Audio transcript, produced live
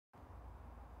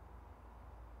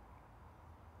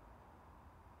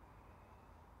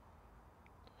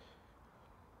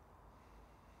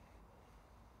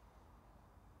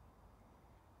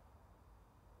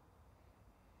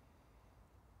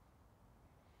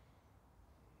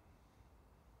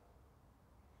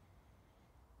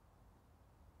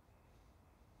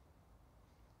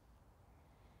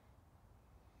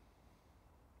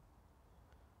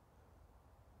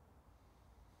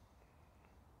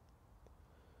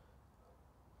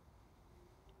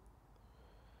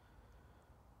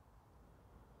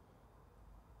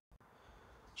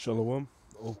Shalom,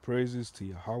 all praises to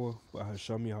Yahawah,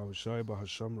 bahasham Yahawashi,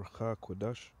 bahasham Racha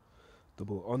Kodash.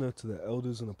 Double honor to the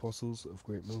elders and apostles of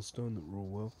Great Millstone that rule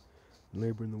well,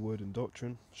 labor in the word and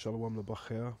doctrine. Shalom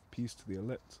lebachea, peace to the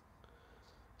elect.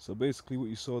 So basically what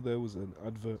you saw there was an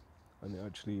advert, and it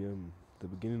actually, the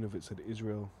beginning of it said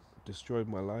Israel destroyed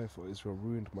my life, or Israel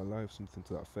ruined my life, something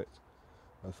to that effect.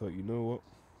 I thought, you know what,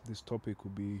 this topic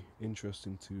would be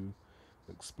interesting to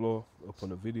explore up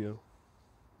on a video.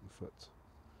 In fact,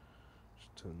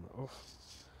 turn that off.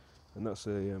 And that's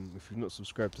a if you've not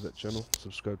subscribed to that channel,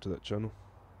 subscribe to that channel.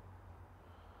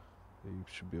 You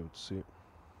should be able to see it.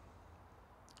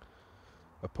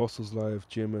 Apostles Live,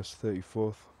 GMS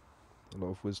 34th. A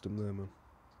lot of wisdom there, man.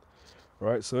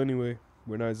 Right, so anyway,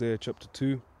 we're in Isaiah chapter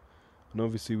 2, and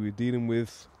obviously we're dealing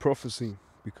with prophecy,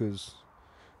 because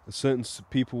a certain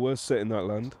people were set in that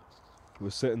land,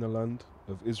 were set in the land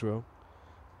of Israel,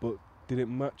 but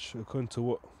didn't match according to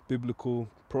what biblical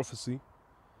prophecy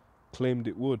claimed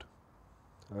it would.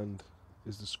 And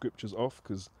is the scriptures off?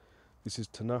 Because this is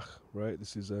Tanakh, right?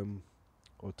 This is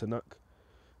or Tanakh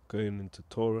going into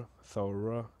Torah,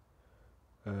 Thawrah,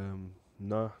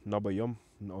 Nabayam,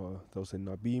 or they'll say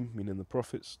Nabim, meaning the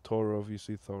prophets. Torah,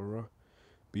 obviously, Thawrah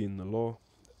being the law,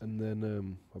 and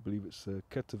then I believe it's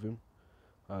Ketuvim.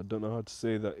 I don't know how to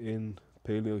say that in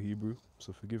Paleo Hebrew,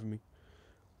 so forgive me.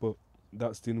 But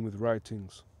that's dealing with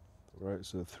writings, right?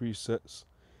 So 3 sets.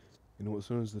 You know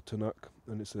what's known as the Tanakh,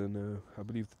 and it's an, I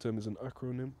believe the term is an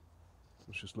acronym.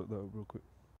 Let's just look that up real quick.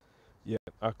 Yeah,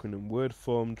 acronym, word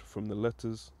formed from the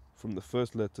letters, from the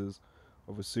first letters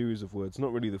of a series of words.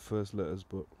 Not really the first letters,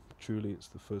 but truly it's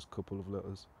the first couple of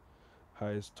letters.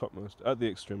 Highest, topmost, at the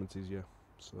extremities, yeah.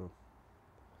 So,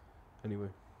 anyway.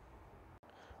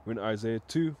 We're in Isaiah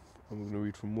 2, and we're going to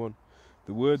read from 1.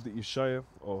 The word that Yeshaya,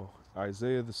 or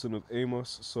Isaiah the son of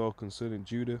Amos, saw concerning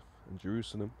Judah and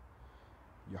Jerusalem,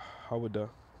 Yahawah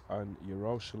and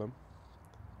Yerushalayim.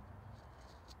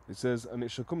 It says, and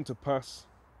it shall come to pass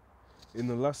in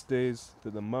the last days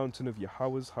that the mountain of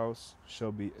Yahawah's house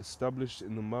shall be established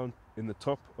in the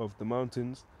top of the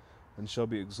mountains, and shall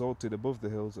be exalted above the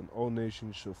hills, and all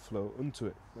nations shall flow unto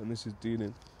it. And this is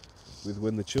dealing with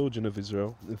when the children of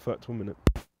Israel, in fact, 1 minute.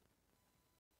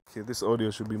 Okay, this audio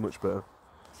should be much better.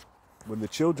 When the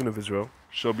children of Israel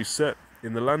shall be set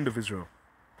in the land of Israel.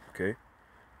 Okay?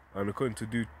 And according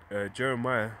to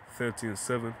Jeremiah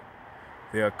 13:7,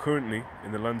 they are currently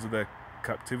in the lands of their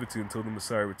captivity until the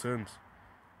Messiah returns.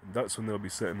 And that's when they'll be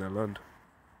set in their land.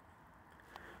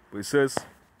 But it says,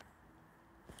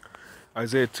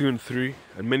 Isaiah 2:3,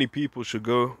 and many people shall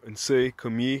go and say,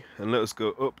 come ye, and let us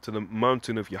go up to the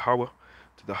mountain of Yahawah,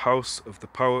 to the house of the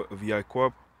power of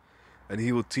Yahawashi, and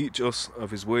he will teach us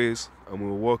of his ways, and we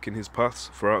will walk in his paths.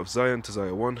 For out of Zion to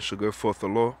Zion shall go forth the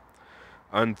law,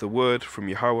 and the word from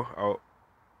Yahawah,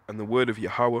 and the word of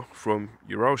Yahawah from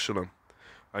Yerushalayim.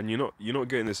 And you're not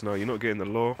getting this now. You're not getting the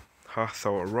law,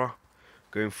 Thawrah,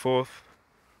 going forth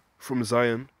from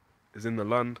Zion is in the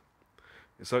land.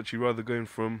 It's actually rather going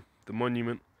from the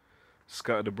monument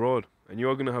scattered abroad. And you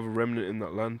are going to have a remnant in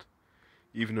that land,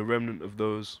 even a remnant of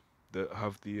those that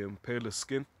have the paler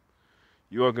skin.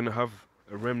 You are going to have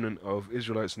a remnant of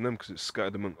Israelites in them, because it's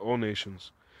scattered among all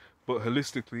nations. But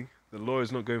holistically, the law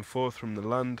is not going forth from the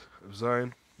land of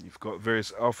Zion. You've got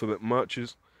various alphabet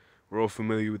marches. We're all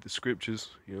familiar with the scriptures.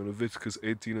 You know, Leviticus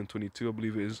 18 and 22, I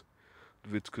believe it is.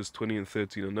 Leviticus 20 and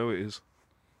 13, I know it is.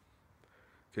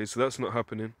 Okay, so that's not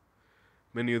happening.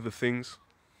 Many other things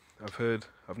I've heard,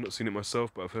 I've not seen it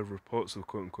myself, but I've heard reports of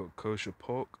quote-unquote kosher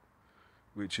pork,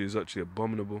 which is actually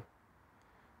abominable,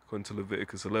 according to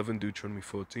Leviticus 11, Deuteronomy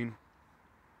 14.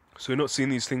 So we're not seeing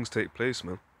these things take place,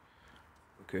 man.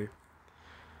 Okay.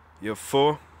 You have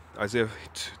 4, Isaiah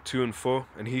 2 and 4,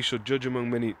 and he shall judge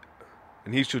among the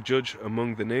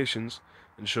nations,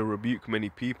 and shall rebuke many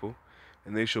people,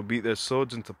 and they shall beat their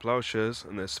swords into plowshares,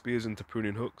 and their spears into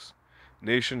pruning hooks.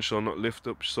 Nation shall not lift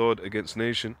up sword against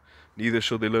nation, neither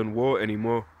shall they learn war any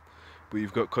more. But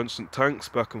you've got constant tanks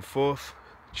back and forth,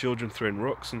 children throwing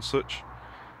rocks and such.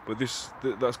 But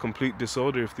that's complete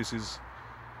disorder if this is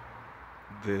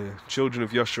the children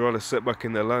of Yasharallah set back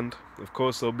in their land. Of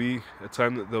course, there'll be a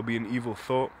time that there'll be an evil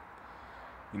thought,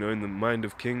 you know, in the mind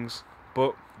of kings.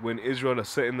 But when Israel are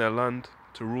set in their land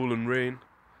to rule and reign,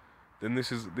 then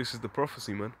this is the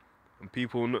prophecy, man. And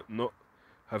people will not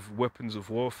have weapons of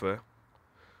warfare,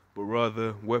 but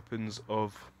rather weapons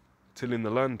of tilling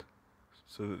the land,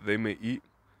 so that they may eat.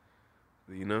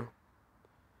 You know.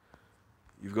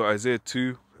 You've got Isaiah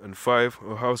 2 and 5,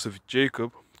 O house of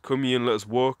Jacob, come ye and let us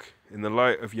walk in the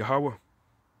light of Yahawah.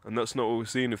 And that's not what we're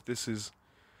seeing if this is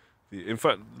In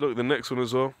fact, look, the next one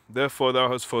as well. Therefore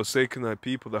thou hast forsaken thy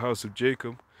people, the house of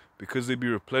Jacob, because they be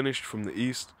replenished from the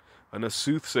east, and as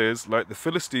soothsayers like the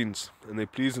Philistines, and they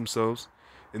please themselves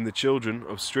in the children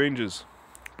of strangers.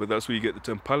 But that's where you get the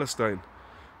term Palestine,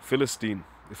 Philistine,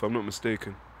 if I'm not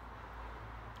mistaken.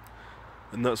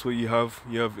 And that's what you have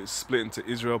it split into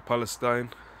Israel, Palestine,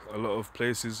 a lot of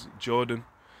places, Jordan.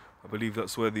 I believe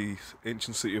that's where the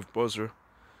ancient city of Bosra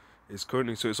is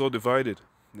currently. So it's all divided.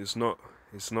 It's not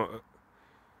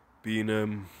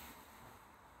being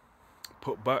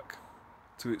put back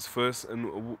to its first.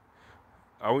 And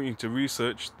I want you to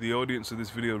research, the audience of this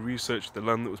video, research the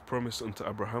land that was promised unto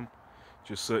Abraham.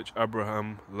 Just search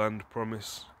Abraham land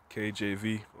promise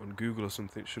KJV on Google or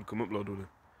something. It should come up loaded.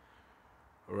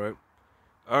 Alright.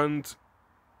 And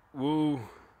we'll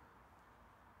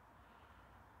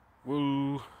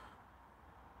leave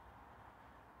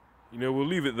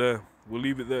it there. We'll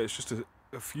leave it there. It's just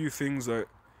a few things that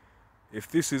if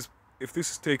this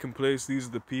has taken place, these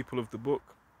are the people of the book,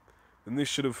 then this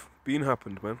should have been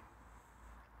happened, man.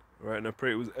 Alright, and I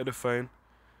pray it was edifying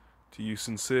to you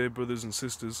sincere brothers and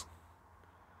sisters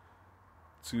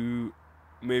to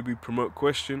maybe promote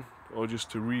question or just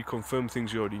to reconfirm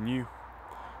things you already knew,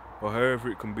 or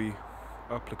however it can be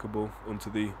applicable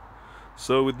unto thee.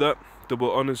 So with that,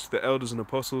 double honours to the elders and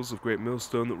apostles of Great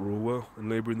Millstone that rule well and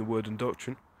labour in the word and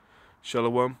doctrine.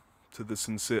 Shalom to the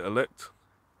sincere elect,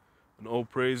 and all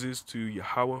praises to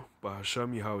Yahawah,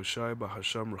 bahasham, Yahawashi,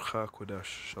 bahasham, Racha, Kodash.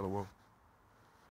 Shalom.